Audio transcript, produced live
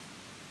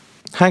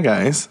Hi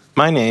guys,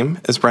 my name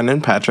is Brendan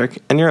Patrick,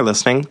 and you're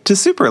listening to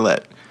Super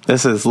Lit.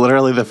 This is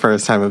literally the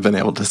first time I've been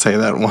able to say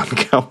that in one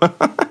go.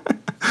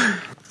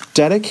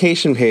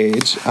 Dedication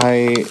page,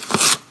 I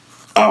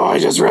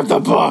just ripped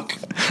the book.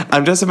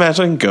 I'm just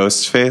imagining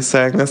Ghostface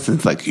saying this.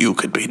 It's like, you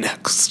could be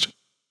next.